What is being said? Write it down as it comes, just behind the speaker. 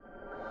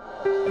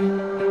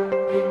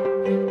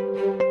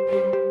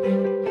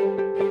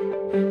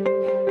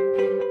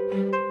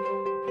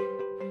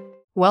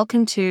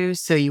Welcome to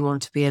So You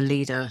Want to Be a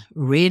Leader,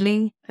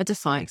 Really? A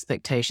Defy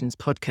Expectations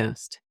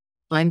podcast.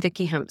 I'm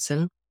Vicky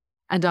Hampson.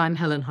 And I'm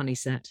Helen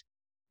Honeysett.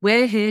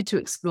 We're here to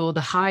explore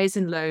the highs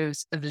and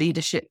lows of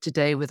leadership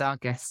today with our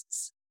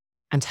guests.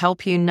 And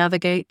help you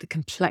navigate the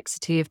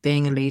complexity of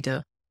being a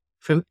leader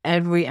from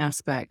every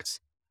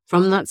aspect,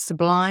 from that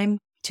sublime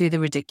to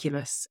the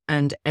ridiculous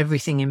and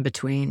everything in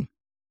between.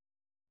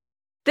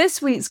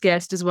 This week's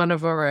guest is one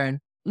of our own.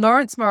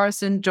 Lawrence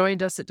Morison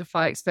joined us at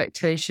Defy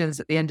Expectations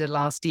at the end of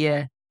last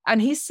year,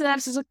 and he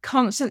serves as a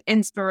constant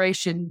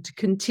inspiration to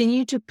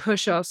continue to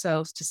push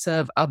ourselves to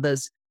serve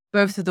others,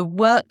 both through the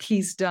work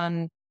he's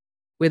done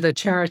with a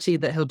charity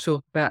that he'll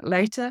talk about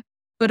later,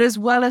 but as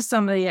well as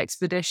some of the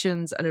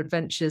expeditions and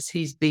adventures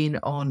he's been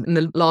on in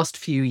the last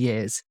few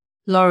years.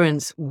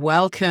 Lawrence,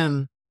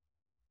 welcome.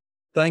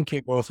 Thank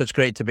you both. It's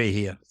great to be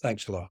here.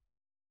 Thanks a lot.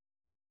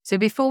 So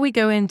before we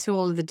go into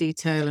all of the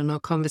detail in our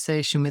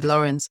conversation with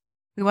Lawrence,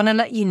 we want to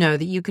let you know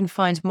that you can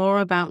find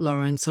more about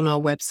Lawrence on our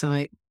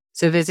website.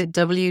 So visit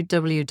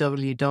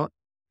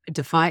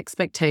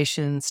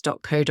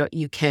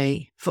www.defyexpectations.co.uk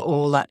for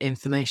all that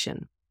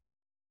information.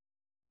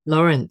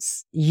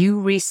 Lawrence, you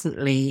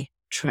recently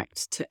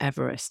trekked to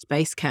Everest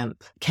Base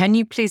Camp. Can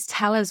you please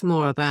tell us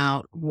more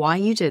about why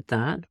you did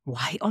that?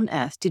 Why on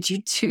earth did you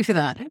do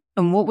that?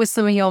 And what were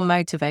some of your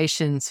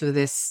motivations for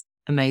this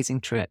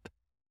amazing trip?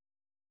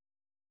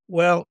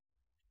 Well,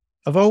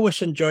 I've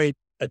always enjoyed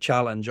a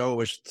challenge.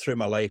 Always through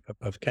my life,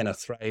 I've kind of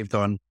thrived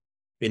on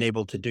being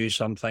able to do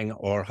something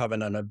or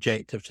having an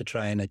objective to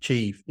try and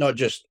achieve, not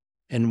just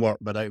in work,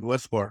 but out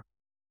with work.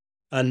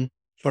 And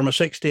for my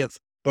 60th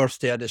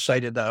birthday, I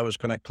decided that I was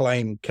going to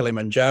climb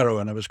Kilimanjaro,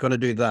 and I was going to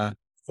do that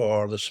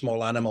for the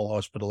small animal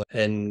hospital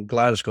in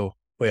Glasgow,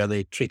 where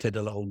they treated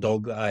a little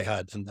dog that I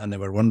had, and they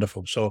were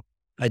wonderful. So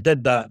I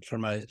did that for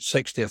my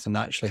 60th and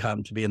actually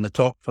happened to be in the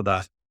top for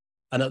that.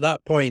 And at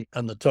that point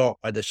on the top,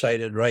 I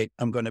decided, right,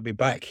 I'm going to be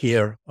back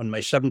here on my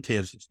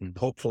 70th and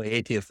hopefully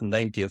 80th and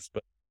 90th,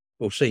 but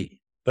we'll see.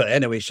 But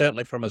anyway,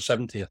 certainly for my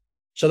 70th.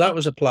 So that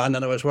was a plan,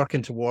 and I was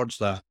working towards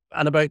that.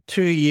 And about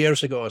 2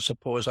 years ago, I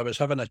suppose, I was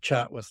having a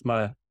chat with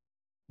my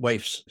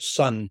wife's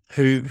son,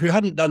 who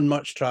hadn't done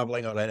much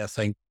traveling or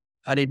anything.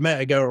 And he'd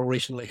met a girl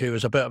recently who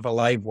was a bit of a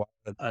live one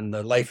and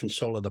the life and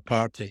soul of the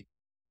party.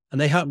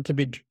 And they happened to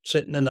be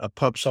sitting in a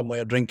pub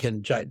somewhere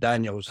drinking Jack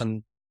Daniels,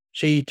 and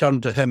she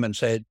turned to him and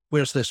said,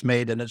 "Where's this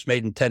made?" And it's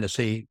made in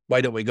Tennessee.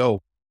 Why don't we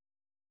go?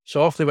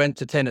 So off they went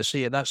to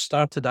Tennessee, and that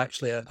started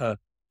actually a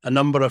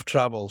number of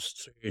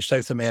travels through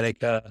South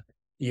America,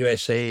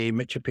 USA,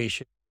 Machu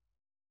Picchu.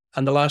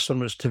 And the last one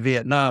was to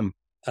Vietnam.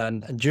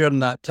 And during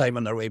that time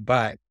on their way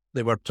back,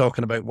 they were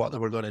talking about what they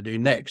were going to do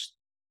next.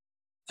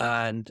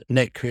 And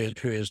Nick, who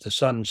is the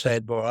son,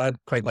 said, "Well,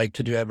 I'd quite like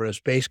to do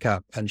Everest Base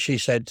Camp." And she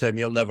said to him,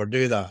 "You'll never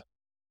do that."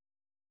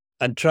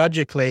 And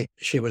tragically,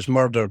 she was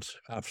murdered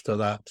after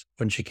that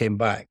when she came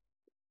back.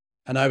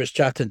 And I was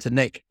chatting to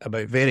Nick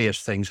about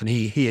various things, and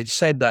he had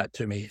said that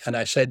to me. And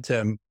I said to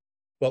him,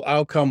 "Well,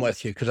 I'll come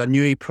with you," because I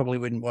knew he probably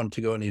wouldn't want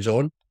to go on his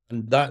own.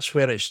 And that's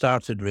where it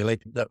started, really,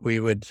 that we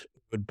would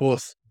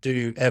both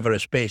do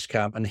Everest Base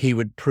Camp, and he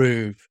would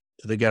prove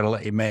to the girl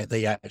that he met that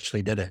he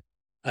actually did it.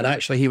 And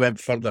actually, he went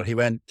further. He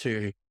went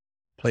to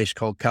place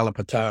called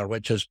Kalapatar,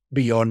 which is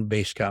beyond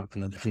base camp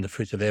in the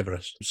foot of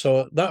Everest.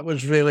 So that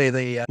was really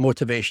the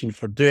motivation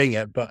for doing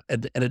it. But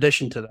in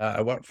addition to that,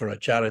 I work for a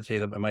charity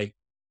that we might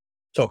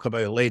talk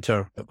about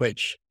later,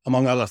 which,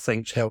 among other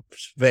things,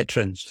 helps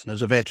veterans. And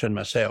as a veteran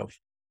myself,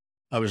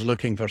 I was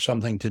looking for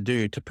something to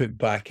do to put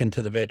back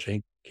into the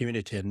veteran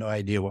community. I had no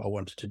idea what I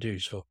wanted to do.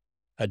 So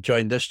I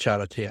joined this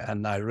charity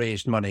and I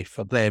raised money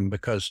for them,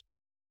 because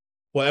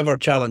whatever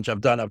challenge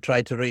I've done, I've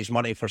tried to raise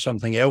money for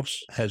something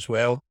else as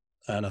well.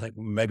 And I think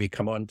we'll maybe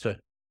come on to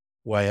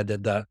why I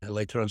did that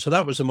later on. So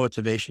that was the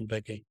motivation,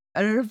 Vicky.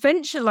 An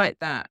adventure like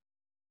that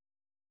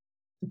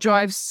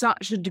drives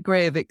such a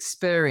degree of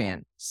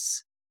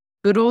experience,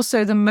 but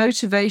also the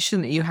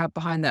motivation that you had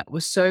behind that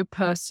was so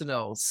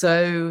personal,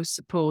 so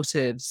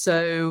supportive,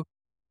 so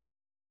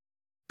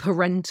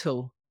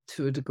parental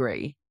to a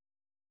degree.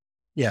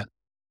 Yeah.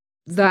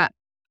 That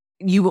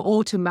you were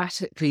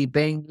automatically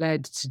being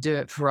led to do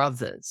it for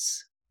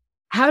others.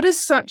 How does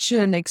such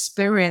an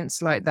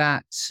experience like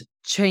that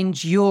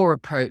change your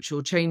approach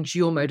or change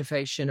your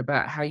motivation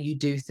about how you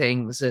do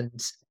things? And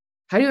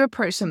how do you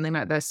approach something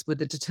like this with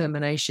the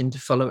determination to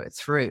follow it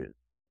through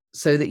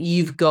so that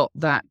you've got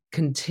that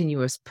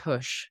continuous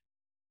push?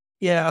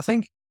 Yeah, I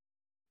think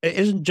it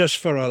isn't just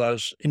for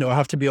others. I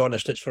have to be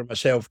honest, it's for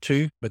myself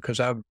too, because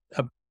I've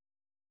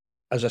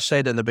as I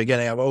said in the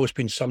beginning, I've always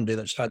been somebody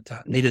that's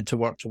needed to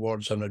work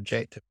towards an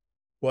objective,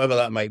 whatever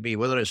that might be,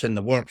 whether it's in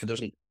the work.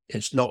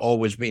 It's not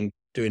always been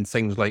doing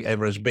things like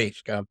Everest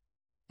Base Camp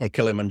or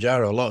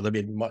Kilimanjaro. A lot of them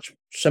have been much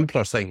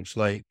simpler things,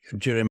 like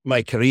during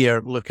my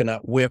career, looking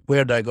at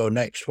where do I go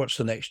next? What's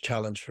the next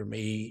challenge for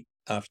me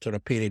after a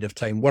period of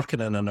time working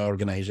in an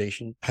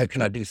organization? How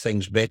can I do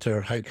things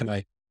better? How can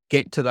I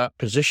get to that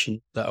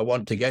position that I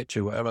want to get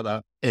to, whatever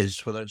that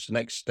is, whether it's the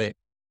next step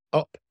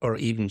up or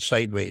even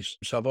sideways.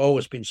 So I've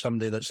always been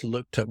somebody that's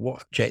looked at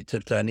what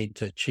objective do I need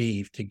to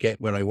achieve to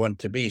get where I want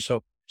to be.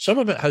 So some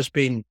of it has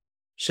been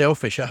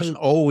selfish. It hasn't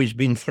always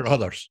been for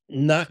others.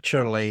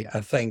 Naturally,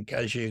 I think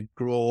as you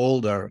grow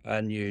older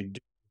and you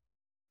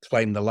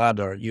climb the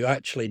ladder, you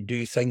actually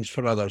do things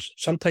for others,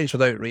 sometimes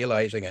without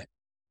realizing it.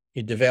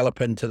 You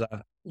develop into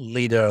that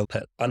leader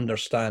that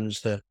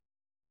understands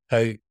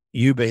how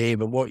you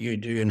behave and what you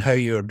do and how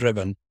you're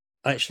driven,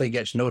 actually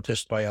gets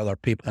noticed by other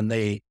people, and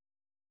they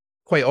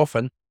quite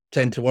often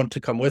tend to want to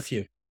come with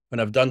you. When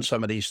I've done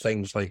some of these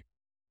things like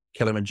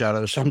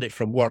Kilimanjaro, somebody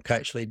from work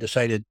actually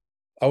decided,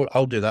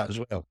 I'll do that as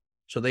well.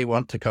 So they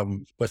want to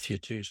come with you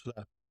too. So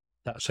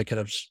that's a kind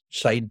of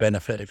side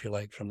benefit, if you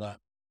like, from that.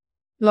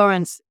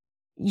 Lawrence,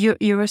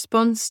 your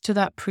response to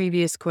that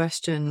previous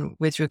question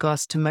with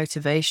regards to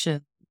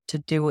motivation to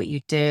do what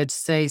you did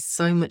says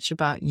so much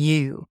about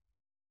you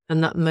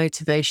and that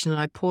motivation. And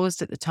I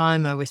paused at the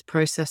time. I was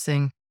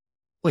processing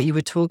what you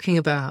were talking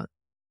about.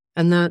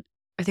 And that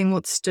I think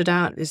what stood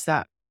out is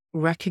that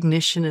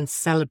recognition and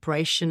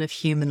celebration of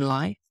human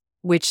life,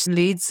 which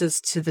leads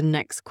us to the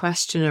next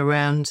question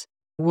around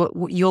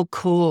what your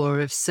core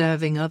of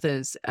serving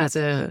others as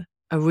a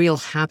real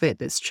habit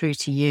that's true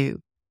to you.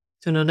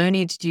 So not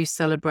only did you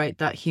celebrate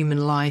that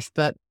human life,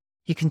 but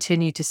you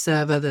continue to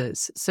serve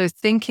others. So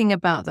thinking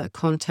about that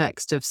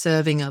context of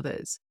serving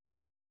others,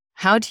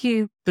 how do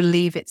you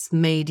believe it's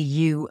made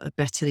you a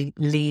better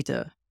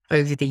leader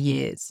over the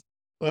years?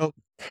 Well,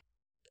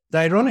 the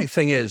ironic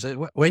thing is that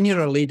when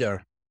you're a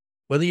leader,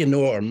 whether you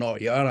know it or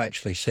not, you are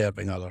actually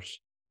serving others,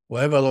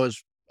 whatever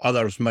those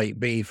others might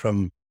be,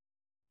 from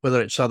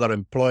whether it's other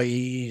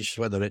employees,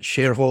 whether it's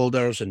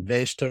shareholders,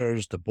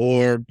 investors, the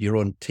board, your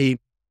own team,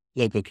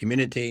 local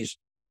communities.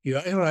 You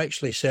are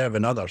actually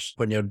serving others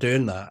when you're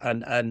doing that.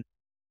 And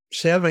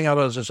serving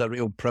others is a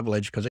real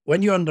privilege, because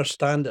when you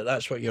understand that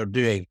that's what you're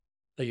doing,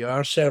 that you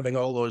are serving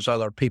all those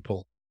other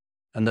people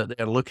and that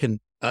they're looking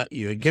at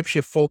you, it gives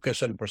you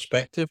focus and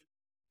perspective.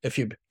 If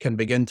you can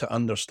begin to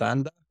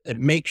understand that, it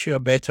makes you a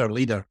better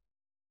leader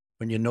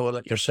when you know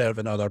that you're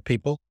serving other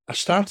people. I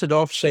started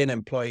off saying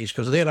employees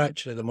because they're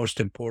actually the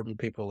most important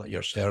people that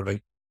you're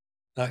serving.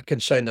 That can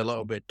sound a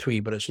little bit twee,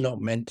 but it's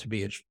not meant to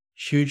be. It's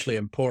hugely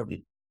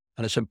important.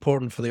 And it's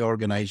important for the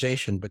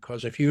organization,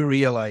 because if you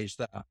realize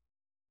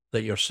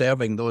that you're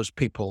serving those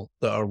people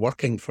that are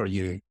working for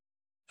you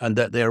and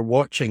that they're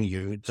watching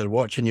you, they're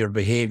watching your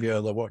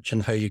behavior, they're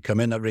watching how you come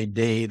in every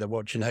day, they're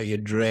watching how you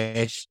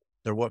dress,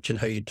 they're watching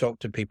how you talk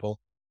to people.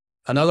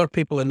 And other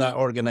people in that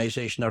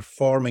organization are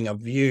forming a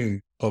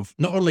view of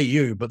not only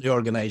you, but the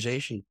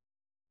organization.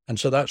 And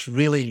so that's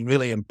really,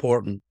 really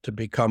important to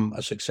become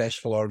a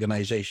successful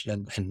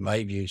organization, in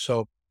my view.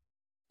 So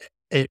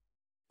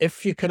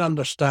if you can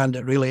understand,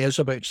 it really is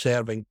about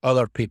serving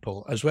other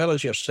people as well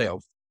as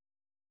yourself,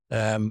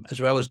 as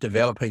well as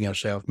developing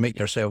yourself, make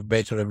yourself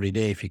better every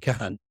day if you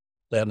can,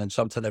 learning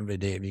something every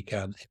day if you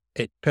can.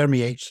 It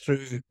permeates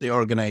through the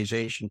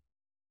organization.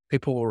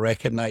 People will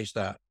recognize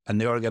that, and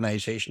the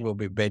organization will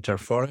be better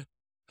for it.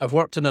 I've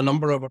worked in a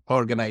number of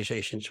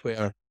organizations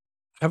where I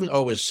haven't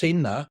always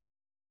seen that,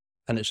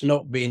 and it's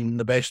not been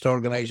the best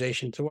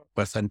organization to work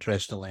with,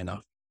 interestingly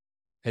enough.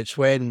 It's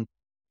when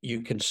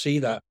you can see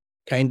that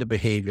kind of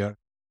behavior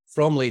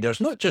from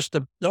leaders, not just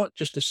the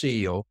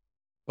CEO,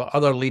 but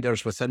other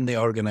leaders within the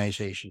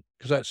organization,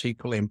 because that's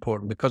equally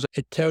important, because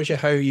it tells you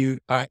how you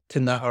act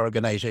in that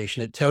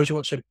organization. It tells you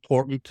what's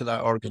important to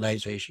that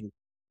organization.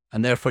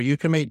 And therefore you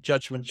can make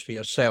judgments for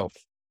yourself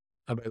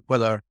about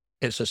whether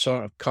it's a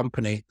sort of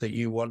company that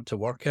you want to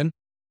work in.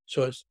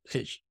 So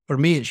it's for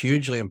me, it's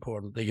hugely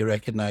important that you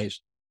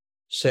recognize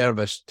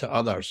service to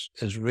others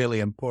is really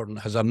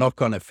important, has a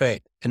knock-on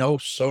effect in all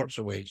sorts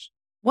of ways.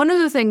 One of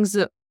the things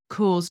that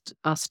caused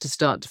us to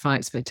start Defy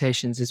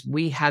Expectations is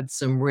we had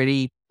some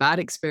really bad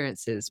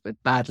experiences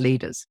with bad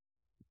leaders.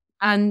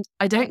 And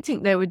I don't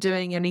think they were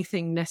doing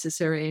anything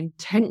necessarily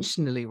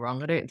intentionally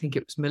wrong. I don't think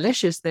it was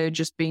malicious. They were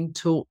just being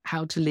taught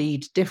how to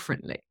lead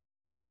differently.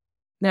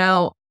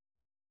 Now,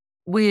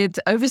 with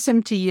over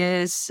 70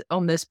 years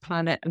on this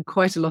planet and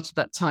quite a lot of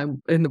that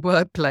time in the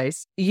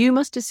workplace, you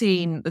must have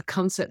seen the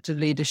concept of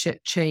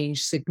leadership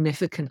change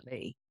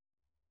significantly.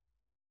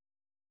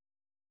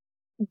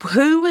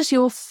 Who was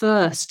your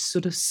first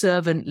sort of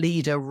servant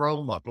leader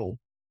role model?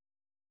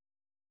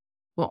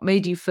 What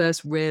made you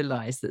first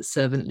realize that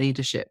servant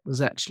leadership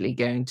was actually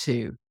going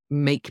to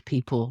make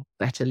people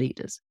better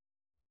leaders?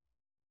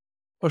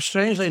 Well,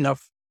 strangely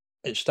enough,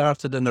 it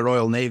started in the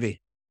Royal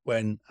Navy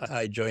when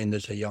I joined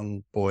as a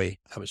young boy.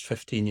 I was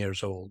 15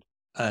 years old.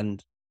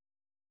 And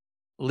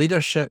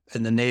leadership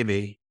in the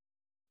Navy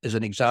is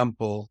an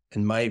example,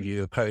 in my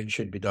view, of how it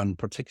should be done,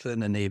 particularly in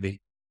the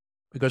Navy.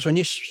 Because when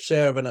you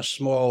serve in a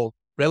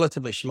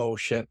relatively small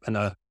ship, in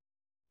a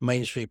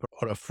minesweeper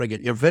or a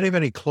frigate, you're very,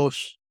 very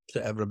close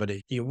to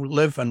everybody. You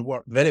live and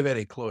work very,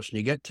 very close, and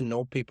you get to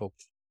know people,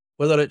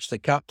 whether it's the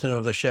captain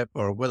of the ship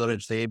or whether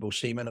it's the able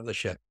seaman of the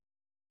ship.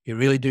 You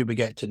really do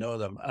get to know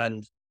them.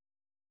 And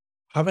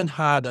having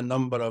had a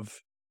number of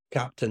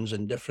captains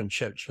in different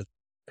ships with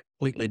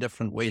completely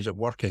different ways of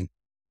working,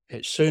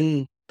 it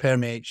soon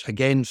permeates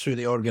again through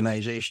the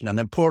organization. An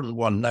important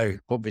one now,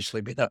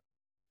 obviously,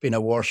 being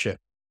a warship.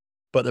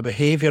 But the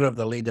behavior of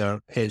the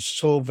leader is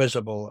so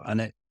visible,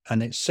 and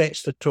it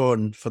sets the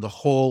tone for the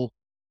whole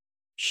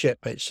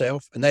ship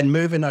itself. And then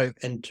moving out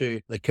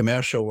into the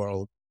commercial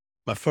world,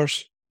 my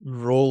first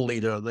role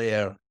leader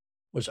there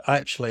was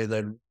actually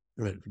they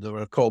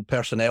were called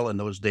personnel in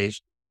those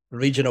days,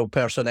 regional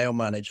personnel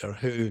manager,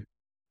 who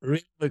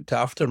really looked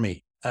after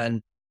me.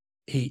 And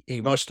he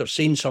must have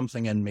seen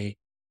something in me,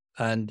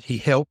 and he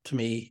helped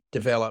me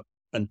develop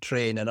and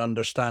train and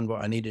understand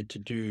what I needed to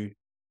do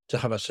to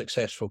have a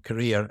successful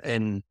career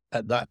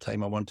at that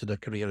time, I wanted a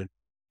career in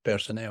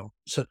personnel.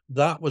 So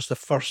that was the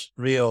first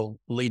real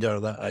leader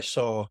that I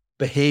saw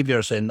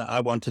behaviors in that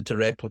I wanted to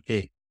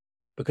replicate,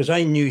 because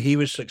I knew he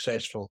was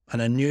successful,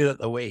 and I knew that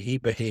the way he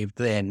behaved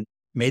then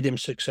made him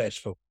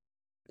successful.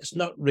 It's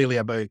not really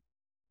about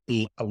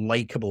a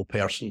likable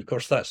person. Of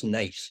course, that's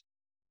nice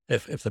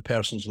if the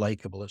person's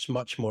likable. It's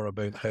much more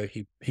about how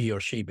he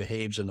or she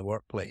behaves in the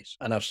workplace.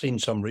 And I've seen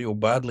some real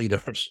bad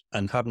leaders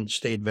and haven't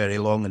stayed very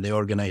long in the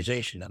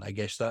organization. And I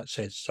guess that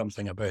says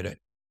something about it.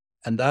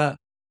 And that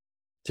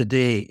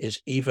today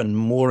is even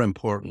more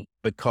important,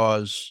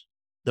 because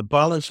the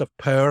balance of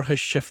power has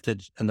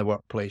shifted in the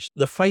workplace.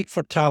 The fight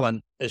for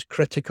talent is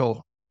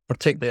critical,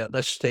 particularly at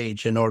this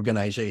stage in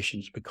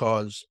organizations,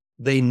 because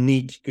they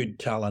need good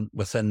talent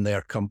within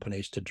their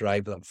companies to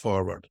drive them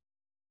forward.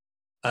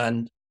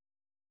 And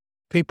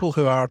people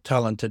who are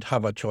talented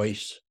have a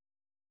choice.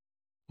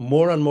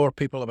 More and more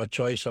people have a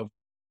choice of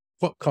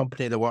what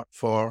company they work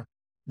for.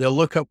 They'll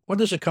look at, what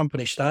does the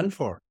company stand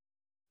for?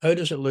 How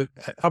does it look?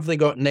 Have they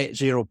got net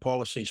zero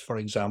policies, for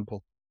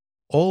example?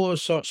 All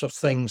those sorts of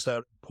things that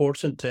are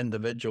important to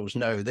individuals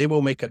now, they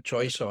will make a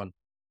choice on.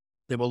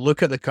 They will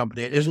look at the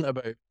company. It isn't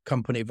about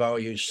company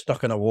values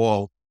stuck on a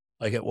wall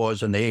like it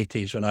was in the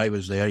 80s when I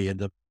was there. You had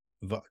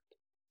the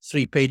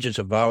 3 pages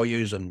of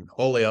values and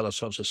all the other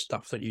sorts of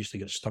stuff that used to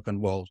get stuck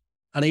on walls.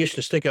 And I used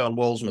to stick it on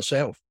walls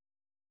myself.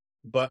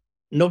 But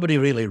nobody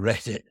really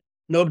read it.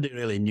 Nobody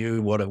really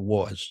knew what it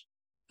was.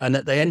 And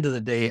at the end of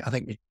the day, I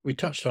think we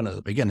touched on it at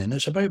the beginning,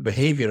 it's about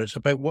behavior. It's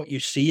about what you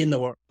see in the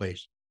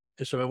workplace.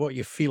 It's about what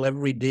you feel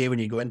every day when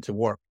you go into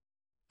work,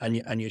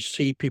 and you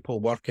see people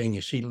working,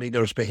 you see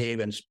leaders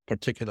behave in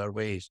particular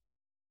ways.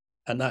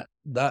 And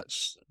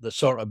that's the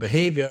sort of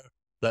behavior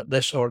that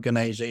this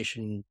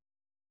organization,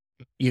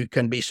 you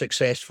can be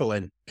successful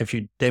in if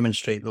you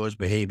demonstrate those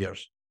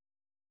behaviors.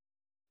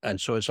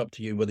 And so it's up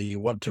to you whether you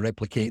want to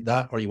replicate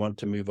that or you want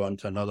to move on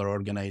to another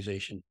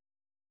organization.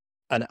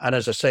 And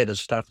as I said, I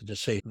started to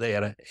say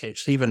there,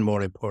 it's even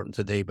more important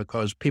today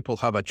because people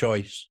have a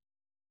choice.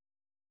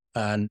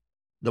 And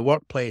the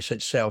workplace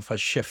itself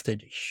has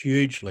shifted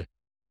hugely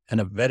in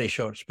a very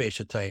short space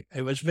of time.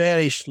 It was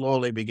very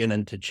slowly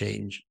beginning to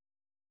change.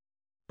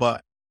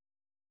 But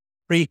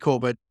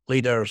pre-COVID,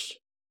 leaders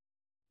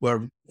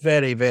were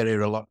very, very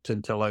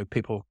reluctant to allow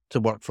people to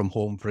work from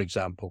home, for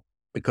example,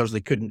 because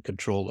they couldn't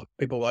control it.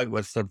 People out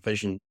with their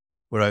vision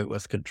were out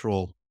with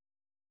control.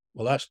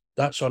 Well,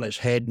 that's on its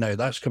head now.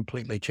 That's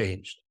completely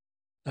changed.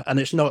 And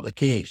it's not the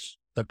case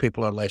that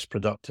people are less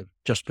productive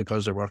just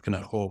because they're working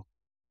at home.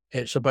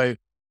 It's about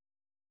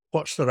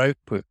what's their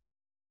output?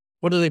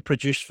 What do they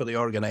produce for the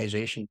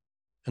organization?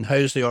 And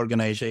how's the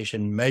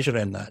organization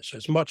measuring that? So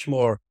it's much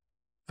more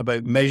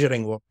about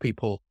measuring what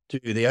people do,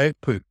 the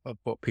output of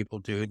what people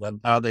do.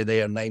 Than are they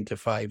there 9 to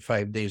 5,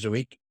 5 days a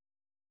week?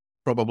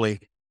 Probably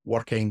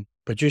working,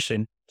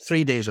 producing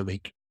 3 days a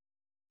week.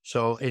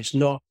 So it's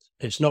not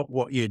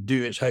what you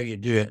do, it's how you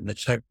do it, and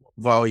it's how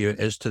value it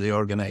is to the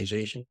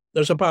organization.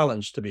 There's a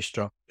balance to be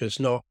struck. It's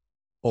not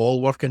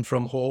all working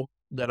from home.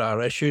 There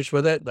are issues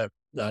with it that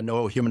I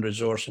know human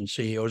resource and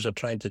CEOs are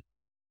trying to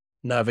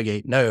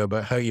navigate now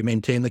about how you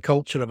maintain the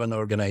culture of an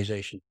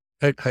organization.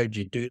 How do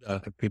you do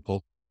that if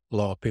a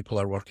lot of people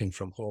are working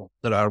from home?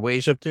 There are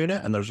ways of doing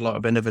it, and there's a lot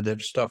of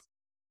innovative stuff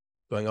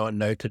going on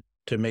now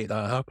to make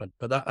that happen.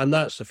 And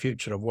that's the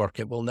future of work.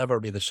 It will never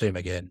be the same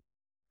again.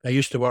 I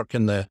used to work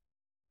in the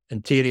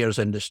interiors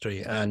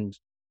industry, and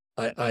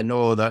I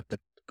know that the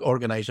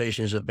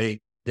organizations that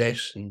make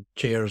desks and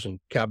chairs and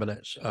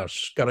cabinets are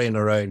scurrying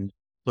around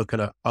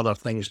looking at other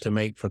things to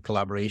make for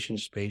collaboration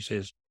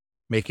spaces,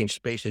 making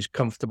spaces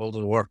comfortable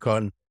to work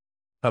on,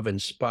 having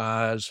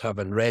spas,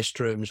 having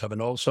restrooms,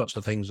 having all sorts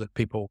of things that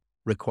people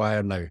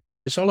require now.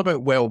 It's all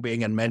about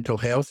well-being and mental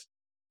health,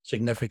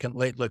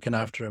 significantly looking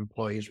after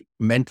employees'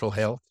 mental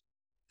health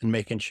and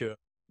making sure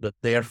that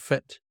they're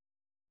fit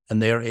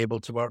and they're able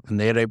to work and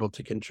they're able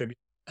to contribute,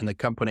 and the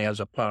company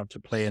has a part to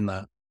play in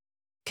that.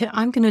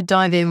 I'm going to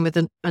dive in with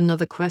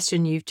another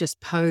question you've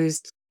just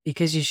posed,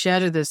 because you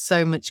shared with us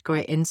so much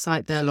great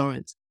insight there,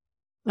 Lawrence.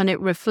 And it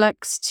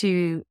reflects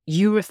to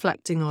you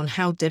reflecting on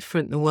how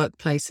different the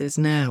workplace is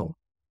now.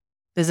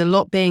 There's a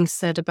lot being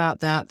said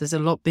about that. There's a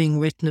lot being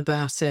written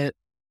about it.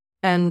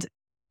 And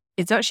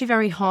it's actually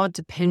very hard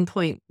to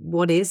pinpoint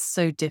what is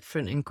so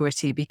different and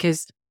gritty,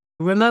 because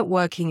remote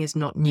working is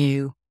not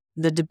new.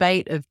 The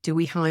debate of do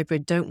we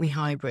hybrid, don't we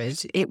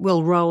hybrid, it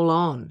will roll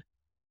on.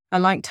 I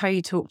liked how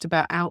you talked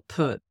about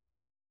output.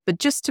 But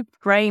just to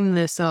frame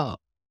this up,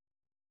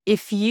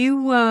 if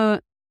you were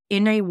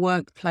in a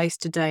workplace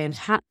today and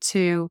had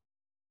to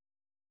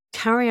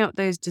carry out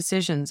those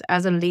decisions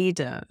as a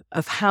leader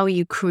of how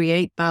you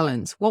create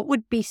balance, what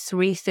would be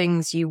 3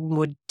 things you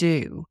would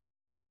do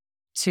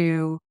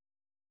to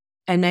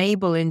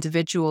enable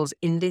individuals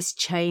in this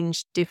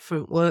changed,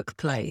 different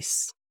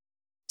workplace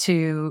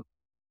to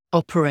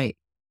operate,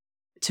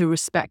 to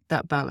respect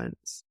that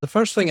balance? The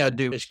first thing I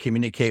do is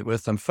communicate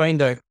with them,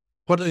 find out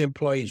what do the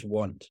employees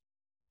want,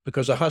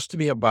 because there has to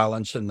be a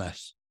balance in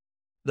this.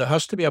 There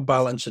has to be a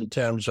balance in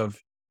terms of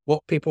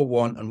what people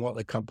want and what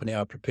the company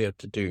are prepared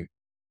to do,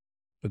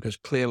 because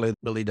clearly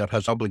the leader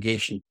has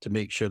obligation to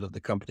make sure that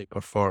the company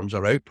performs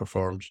or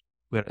outperforms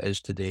where it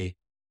is today.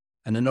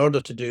 And in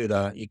order to do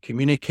that, you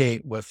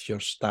communicate with your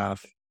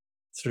staff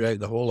throughout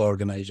the whole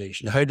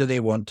organization. How do they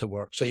want to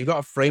work? So you've got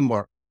a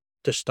framework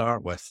to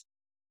start with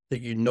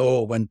that you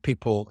know when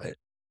people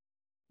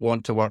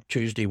want to work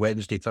Tuesday,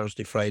 Wednesday,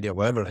 Thursday, Friday, or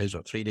whatever it is,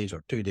 or 3 days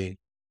or 2 days.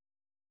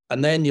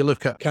 And then you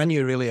look at, can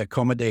you really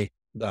accommodate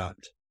that?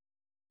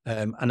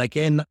 And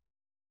again,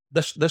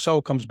 this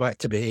all comes back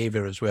to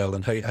behavior as well,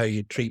 and how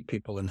you treat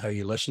people and how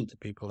you listen to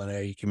people and how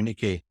you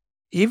communicate.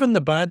 Even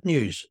the bad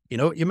news,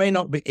 you may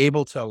not be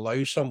able to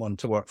allow someone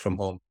to work from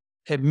home.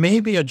 It may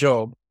be a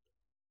job,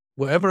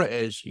 whatever it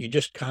is, you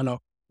just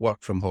cannot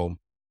work from home.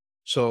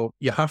 So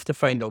you have to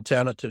find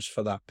alternatives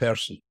for that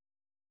person.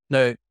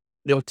 Now,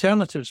 the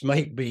alternatives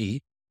might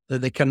be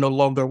that they can no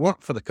longer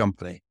work for the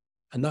company,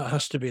 and that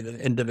has to be the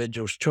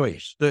individual's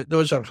choice.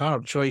 Those are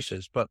hard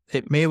choices, but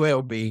it may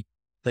well be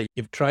that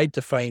you've tried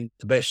to find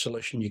the best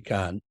solution you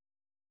can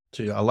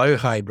to allow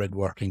hybrid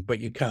working, but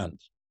you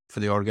can't for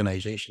the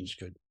organization's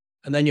good.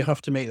 And then you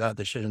have to make that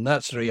decision.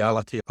 That's the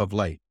reality of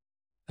life,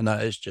 and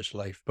that is just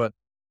life. But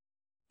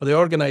for the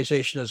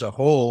organization as a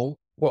whole,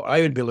 what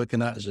I would be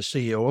looking at as a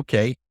CEO,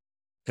 okay,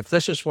 if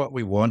this is what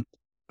we want,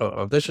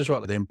 or this is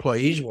what the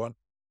employees want,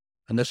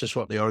 and this is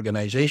what the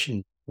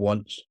organization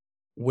wants,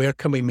 where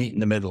can we meet in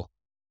the middle?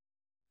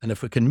 And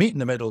if we can meet in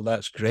the middle,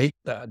 that's great.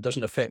 That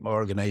doesn't affect my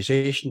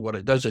organization. What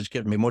it does is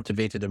give me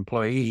motivated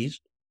employees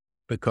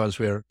because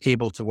we're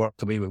able to work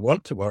the way we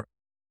want to work.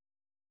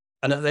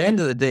 And at the end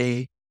of the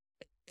day,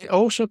 it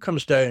also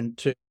comes down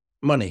to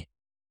money,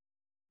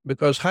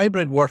 because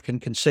hybrid working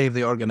can save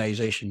the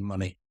organization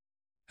money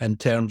in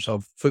terms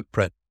of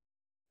footprint,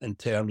 in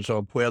terms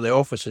of where the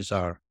offices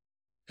are,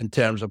 in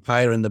terms of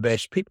hiring the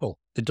best people.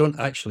 They don't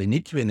actually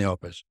need to be in the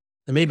office.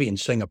 They may be in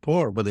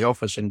Singapore with the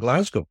office in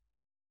Glasgow.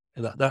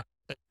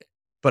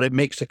 But it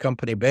makes the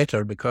company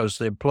better because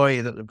the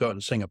employee that they've got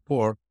in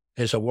Singapore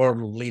is a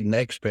world-leading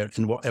expert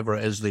in whatever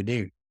it is they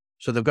do.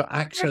 So they've got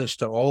access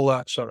to all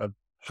that sort of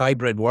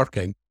hybrid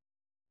working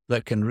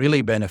that can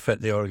really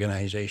benefit the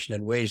organization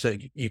in ways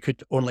that you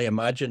could only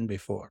imagine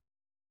before.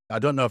 I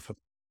don't know if I've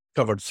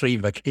covered 3,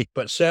 Vicky,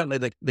 but certainly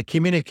the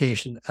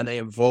communication and the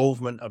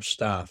involvement of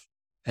staff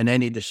in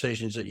any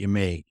decisions that you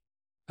make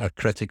are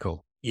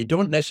critical. You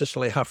don't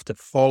necessarily have to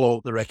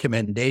follow the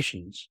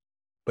recommendations,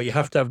 but you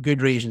have to have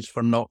good reasons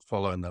for not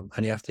following them,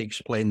 and you have to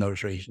explain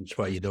those reasons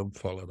why you don't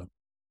follow them.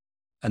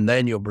 And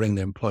then you'll bring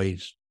the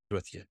employees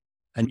with you.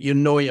 And you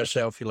know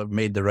yourself you'll have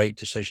made the right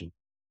decision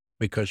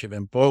because you've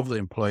involved the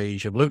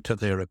employees, you've looked at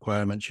their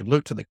requirements, you've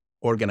looked at the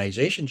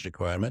organization's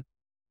requirement,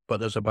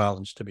 but there's a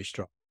balance to be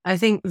struck. I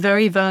think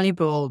very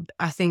valuable.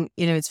 I think,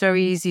 it's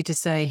very easy to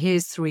say,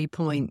 here's 3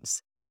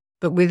 points.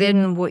 But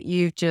within what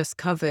you've just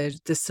covered,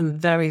 there's some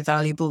very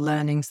valuable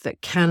learnings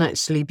that can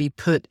actually be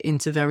put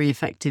into very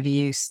effective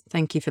use.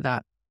 Thank you for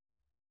that.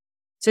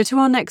 So to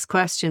our next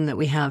question that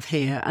we have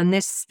here, and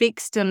this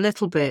speaks to a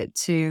little bit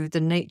to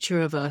the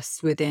nature of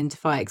us within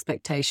Defy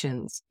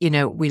Expectations.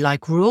 We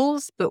like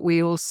rules, but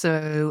we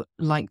also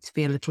like to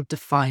be a little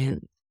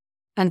defiant.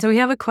 And so we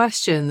have a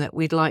question that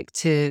we'd like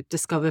to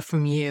discover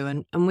from you,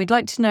 and we'd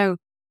like to know,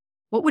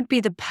 what would be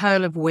the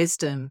pearl of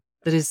wisdom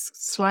that is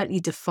slightly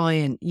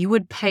defiant you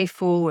would pay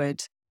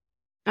forward,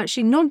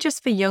 actually not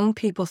just for young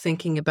people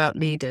thinking about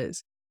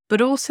leaders,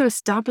 but also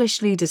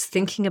established leaders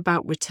thinking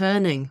about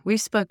returning?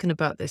 We've spoken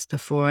about this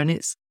before, and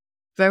it's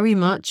very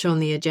much on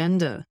the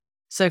agenda.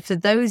 So for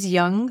those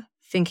young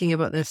thinking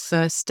about their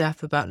first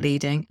step about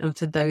leading, and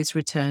for those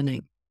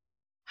returning,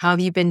 how have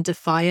you been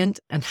defiant,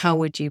 and how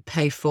would you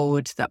pay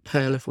forward that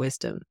pearl of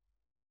wisdom?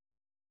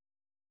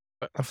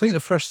 I think the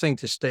first thing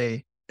to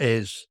say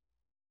is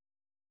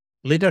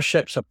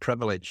leadership's a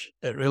privilege.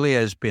 It really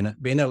is. Being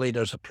a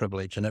leader is a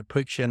privilege, and it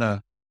puts you in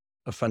a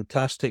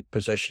fantastic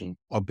position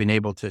of being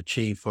able to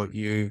achieve what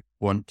you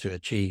want to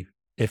achieve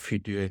if you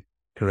do it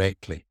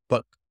correctly.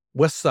 But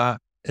with that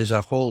is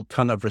a whole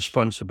ton of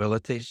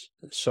responsibilities.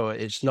 So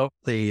it's not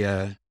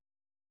the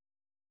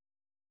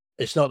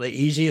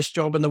easiest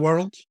job in the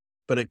world,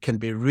 but it can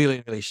be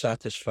really, really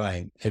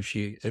satisfying if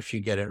you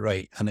get it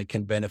right, and it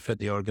can benefit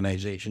the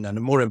organization, and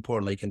more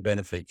importantly, can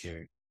benefit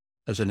you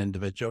as an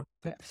individual.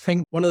 I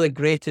think one of the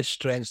greatest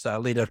strengths that a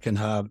leader can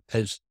have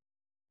is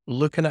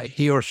looking at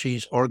he or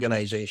she's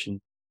organization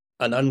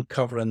and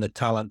uncovering the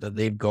talent that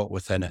they've got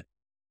within it.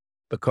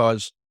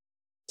 Because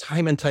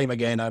time and time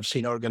again, I've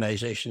seen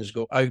organizations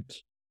go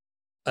out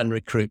and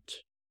recruit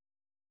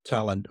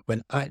talent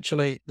when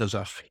actually there's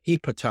a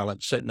heap of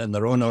talent sitting in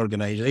their own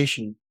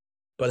organization,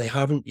 but they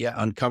haven't yet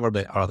uncovered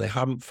it, or they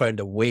haven't found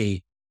a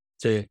way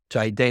to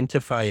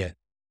identify it.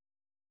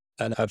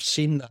 And I've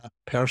seen that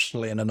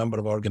personally in a number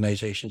of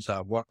organizations that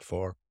I've worked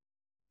for.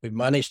 We've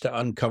managed to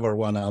uncover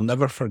one. I'll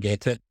never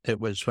forget it. It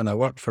was when I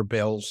worked for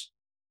Bell's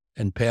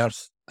in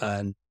Perth,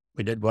 and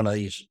we did one of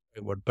these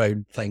outward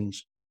bound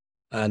things.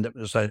 And it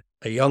was a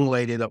young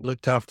lady that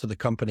looked after the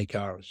company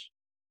cars.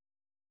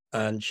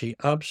 And she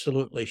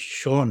absolutely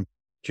shone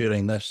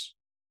during this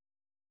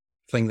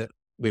thing that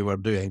we were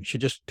doing. She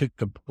just took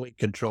complete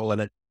control, and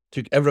it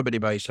took everybody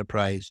by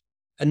surprise.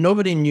 And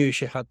nobody knew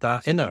she had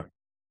that in her.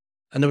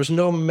 And there was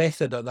no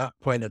method at that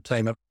point of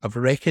time of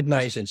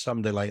recognizing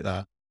somebody like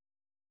that.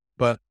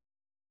 But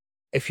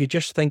if you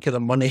just think of the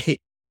money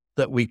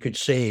that we could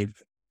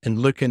save in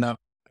looking at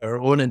our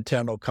own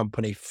internal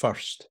company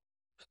first,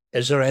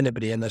 is there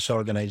anybody in this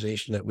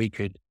organization that we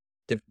could,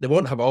 they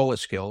won't have all the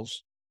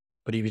skills,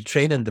 but if you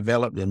train and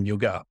develop them, you'll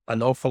get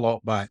an awful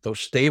lot back. They'll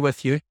stay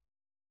with you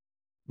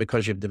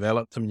because you've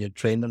developed them, you've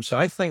trained them. So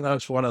I think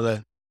that's one of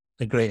the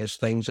greatest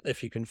things.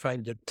 If you can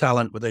find your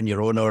talent within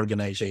your own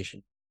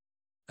organization,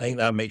 I think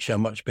that makes you a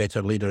much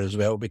better leader as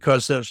well,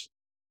 because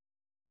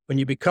when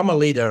you become a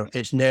leader,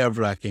 it's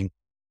nerve-wracking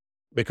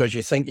because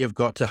you think you've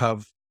got to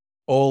have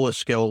all the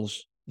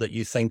skills that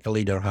you think a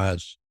leader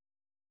has.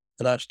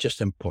 And that's just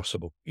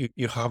impossible.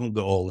 You haven't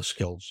got all the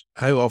skills.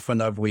 How often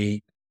have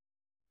we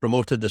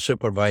promoted the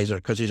supervisor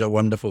because he's a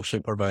wonderful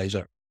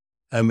supervisor,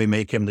 and we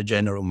make him the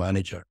general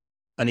manager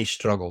and he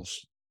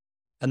struggles?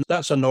 And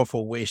that's an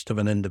awful waste of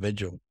an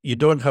individual. You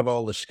don't have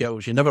all the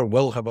skills. You never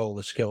will have all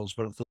the skills,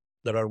 but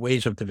there are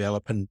ways of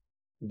developing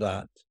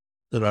that.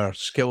 There are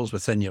skills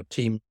within your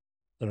team.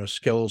 There are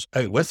skills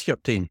out with your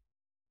team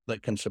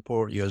that can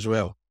support you as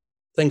well.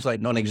 Things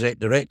like non-exec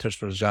directors,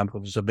 for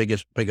example, is the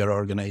bigger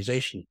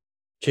organization,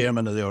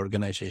 chairman of the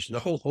organization, a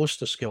whole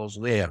host of skills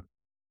there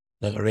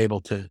that are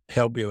able to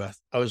help you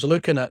with. I was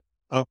looking at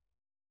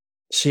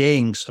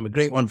sayings. I'm a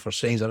great one for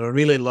sayings, and I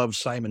really love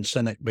Simon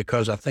Sinek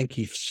because I think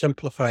he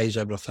simplifies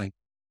everything.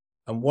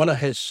 And one of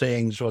his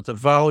sayings was, the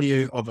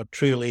value of a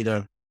true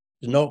leader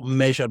is not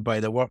measured by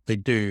the work they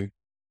do,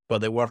 but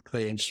the work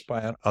they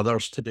inspire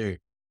others to do.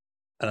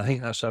 And I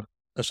think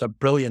that's a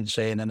brilliant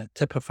saying, and it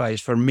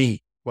typifies for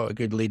me what a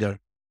good leader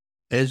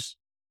is.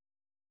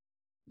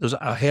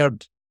 I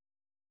heard,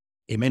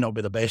 he may not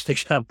be the best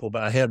example,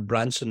 but I heard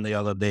Branson the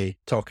other day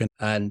talking,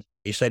 and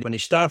he said when he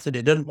started,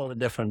 he didn't know the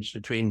difference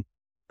between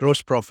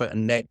gross profit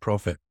and net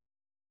profit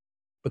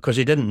because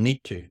he didn't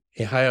need to.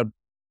 He hired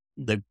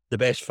the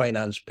best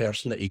finance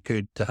person that he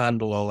could to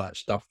handle all that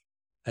stuff,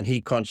 and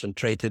he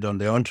concentrated on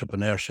the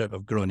entrepreneurship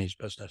of growing his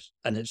business.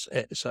 And it's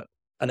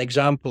an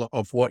example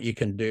of what you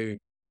can do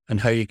and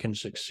how you can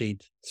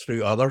succeed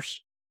through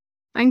others.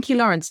 Thank you,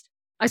 Lawrence.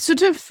 I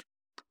sort of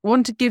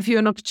want to give you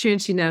an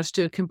opportunity now to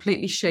do a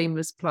completely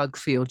shameless plug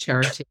for your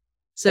charity.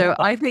 So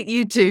I think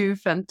you do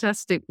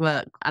fantastic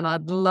work, and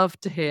I'd love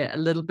to hear a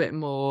little bit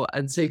more,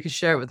 and so you can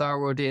share it with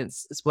our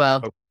audience as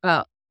well,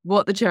 about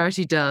what the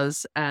charity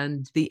does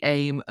and the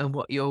aim and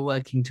what you're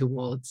working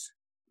towards.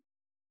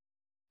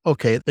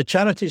 Okay, the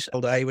charity's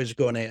called I Was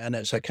Gonna, and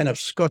it's a kind of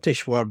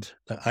Scottish word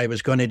that I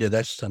was going to do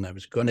this and I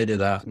was going to do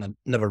that, and I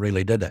never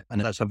really did it.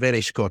 And that's a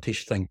very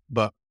Scottish thing.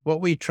 But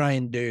what we try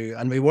and do,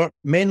 and we work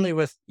mainly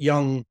with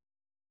young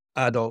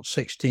adults,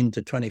 16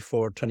 to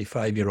 24,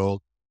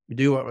 25-year-old. We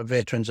do work with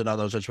veterans and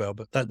others as well,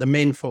 but the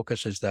main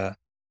focus is that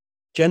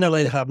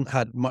generally they haven't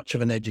had much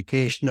of an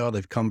education, or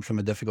they've come from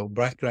a difficult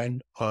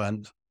background,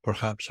 and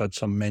perhaps had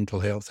some mental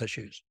health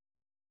issues.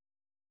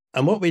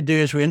 And what we do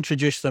is we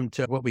introduce them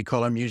to what we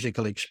call a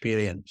musical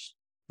experience.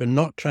 We're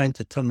not trying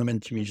to turn them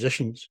into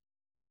musicians,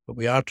 but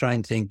we are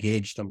trying to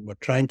engage them. We're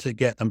trying to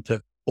get them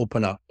to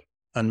open up.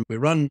 And we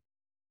run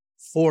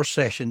 4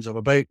 sessions of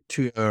about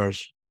 2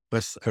 hours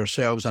with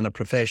ourselves and a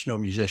professional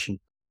musician.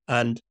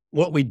 And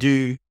what we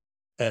do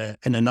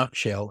in a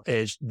nutshell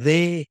is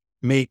they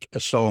make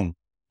a song.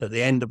 At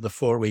the end of the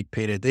 4-week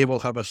period, they will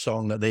have a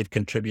song that they've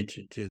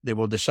contributed to. They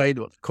will decide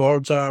what the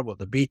chords are, what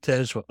the beat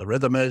is, what the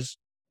rhythm is,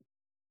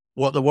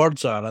 what the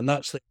words are. And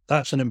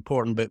that's an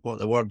important bit, what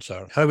the words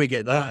are. How we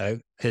get that out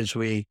is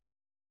we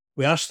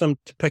ask them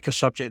to pick a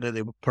subject that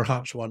they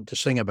perhaps want to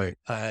sing about.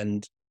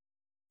 And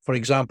for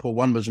example,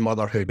 one was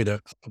motherhood. We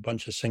had a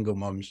bunch of single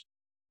mums,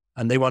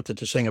 and they wanted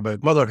to sing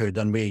about motherhood.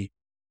 And we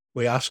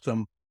asked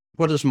them,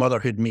 what does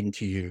motherhood mean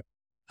to you?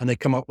 And they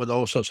come up with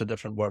all sorts of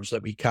different words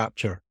that we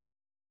capture.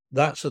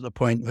 That's at the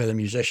point where the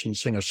musician,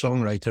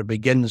 singer-songwriter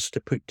begins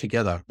to put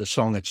together the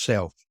song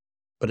itself,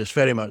 but it's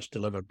very much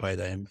delivered by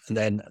them. And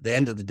then at the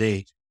end of the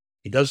day,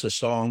 he does the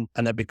song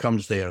and it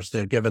becomes theirs.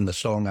 They're given the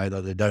song,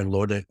 either they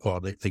download it or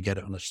they get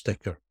it on a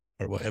sticker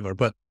or whatever.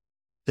 But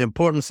the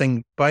important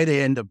thing, by the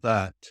end of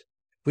that,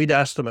 we'd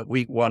asked them at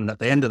week 1, at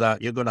the end of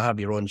that, you're going to have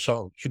your own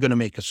song. You're going to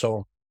make a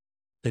song.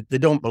 They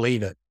don't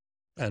believe it.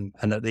 And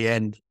at the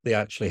end, they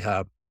actually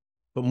have.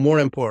 But more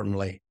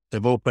importantly,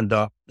 they've opened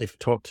up, they've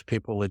talked to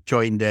people, they've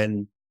joined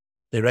in,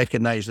 they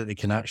recognize that they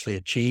can actually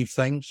achieve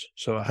things.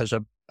 So it has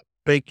a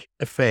big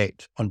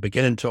effect on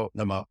beginning to open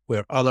them up,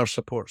 where other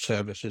support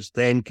services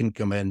then can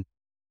come in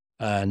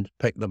and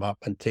pick them up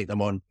and take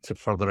them on to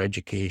further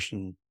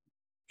education,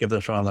 give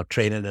them further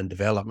training and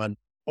development,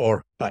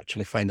 or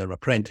actually find an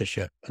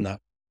apprenticeship. And that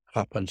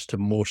happens to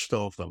most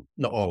of them,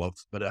 not all of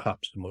them, but it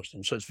happens to most of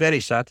them. So it's very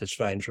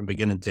satisfying from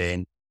beginning to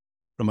end,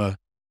 from a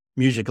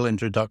musical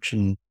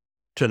introduction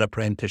to an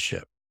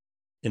apprenticeship.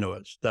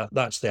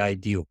 That's the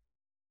ideal.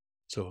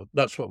 So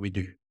that's what we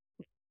do.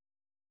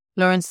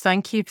 Lawrence,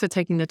 thank you for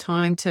taking the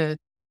time to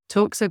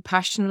talk so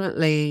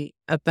passionately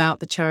about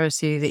the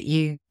charity that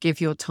you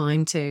give your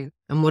time to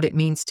and what it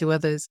means to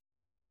others.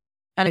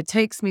 And it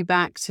takes me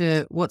back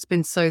to what's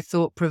been so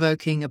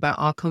thought-provoking about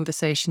our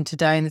conversation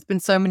today. And there's been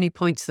so many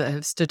points that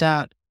have stood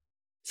out.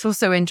 It's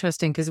also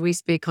interesting because we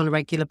speak on a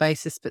regular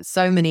basis, but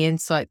so many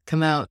insights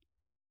come out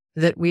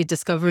that we're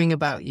discovering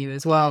about you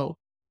as well.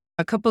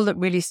 A couple that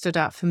really stood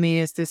out for me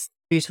is this,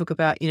 you talk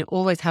about,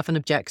 always have an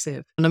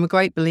objective. And I'm a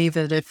great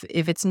believer that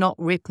if it's not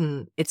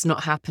written, it's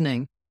not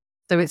happening.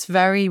 So it's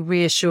very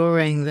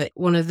reassuring that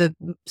one of the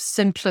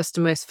simplest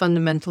and most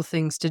fundamental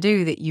things to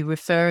do that you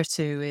refer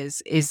to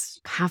is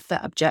have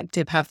that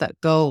objective, have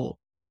that goal.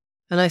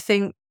 And I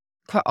think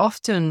quite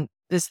often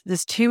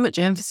there's too much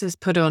emphasis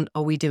put on,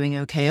 are we doing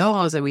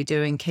OKRs? Are we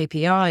doing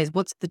KPIs?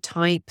 What's the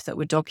type that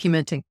we're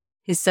documenting?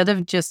 Instead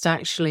of just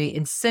actually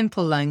in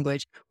simple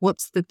language,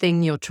 what's the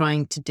thing you're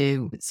trying to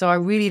do? So I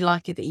really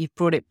like it that you've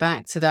brought it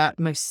back to that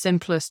most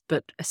simplest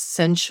but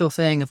essential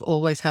thing of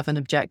always have an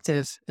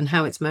objective and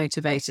how it's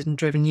motivated and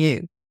driven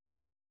you.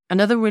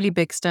 Another really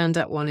big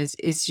standout one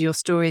is your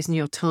stories and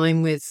your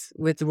time with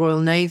the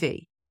Royal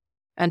Navy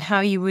and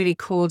how you really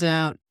called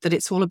out that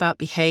it's all about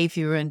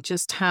behavior and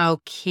just how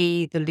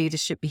key the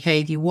leadership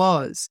behavior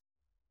was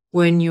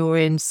when you're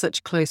in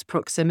such close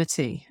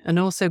proximity, and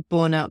also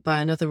borne out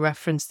by another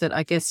reference that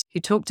I guess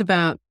you talked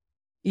about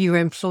your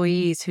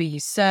employees who you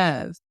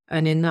serve,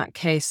 and in that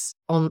case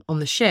on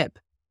the ship,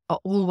 are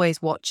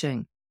always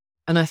watching.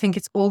 And I think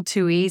it's all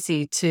too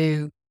easy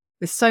to,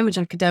 with so much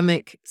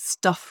academic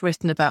stuff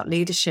written about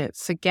leadership,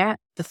 forget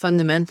the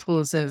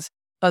fundamentals of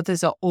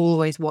others are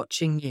always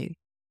watching you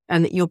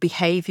and that your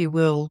behavior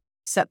will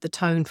set the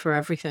tone for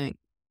everything.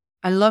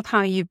 I love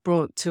how you've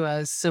brought to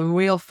us some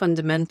real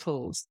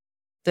fundamentals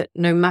that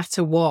no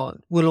matter what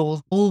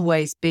will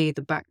always be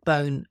the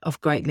backbone of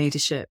great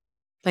leadership.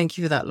 Thank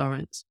you for that,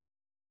 Lawrence.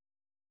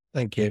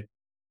 Thank you.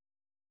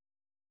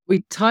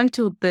 We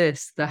titled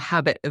this The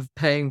Habit of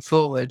Paying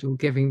Forward or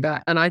Giving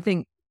Back. And I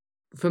think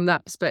from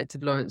that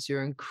perspective, Lawrence,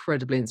 you're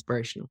incredibly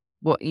inspirational.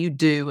 What you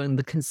do and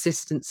the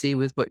consistency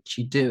with which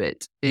you do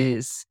it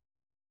is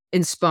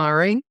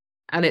inspiring.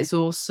 And it's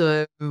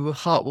also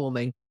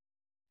heartwarming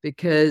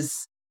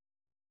because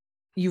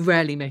you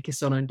rarely make a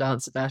song and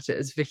dance about it.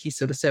 As Vicky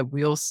sort of said,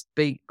 we all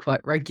speak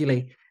quite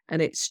regularly,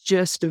 and it's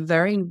just a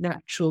very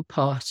natural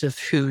part of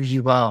who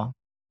you are.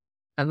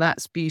 And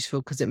that's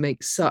beautiful because it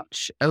makes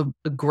such a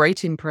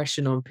great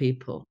impression on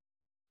people.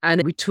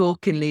 And we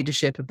talk in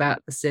leadership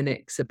about the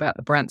cynics, about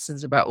the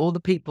Bransons, about all the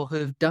people who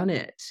have done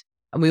it.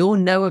 And we all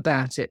know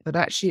about it, but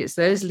actually it's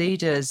those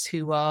leaders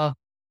who are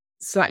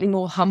slightly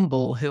more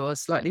humble, who are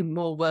slightly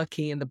more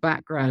working in the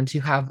background, who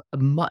have a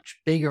much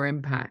bigger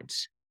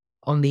impact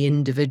on the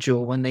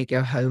individual when they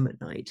go home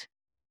at night.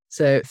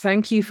 So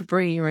thank you for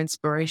bringing your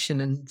inspiration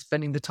and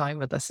spending the time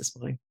with us this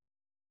morning.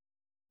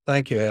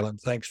 Thank you, Ellen.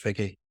 Thanks,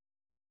 Vicky.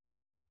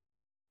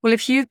 Well,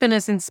 if you've been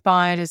as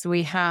inspired as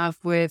we have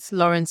with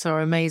Lawrence,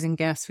 our amazing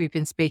guest we've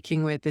been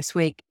speaking with this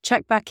week,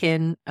 check back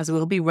in as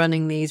we'll be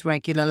running these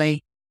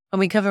regularly.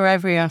 And we cover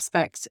every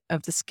aspect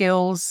of the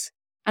skills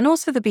and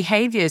also the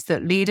behaviors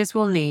that leaders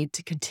will need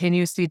to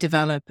continuously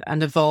develop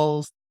and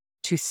evolve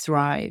to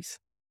thrive.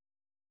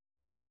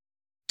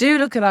 Do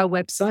look at our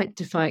website,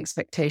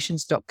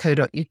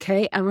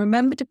 defyexpectations.co.uk, and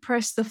remember to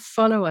press the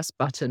follow us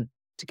button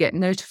to get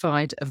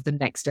notified of the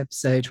next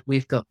episode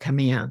we've got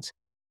coming out.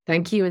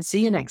 Thank you and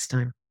see you next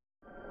time.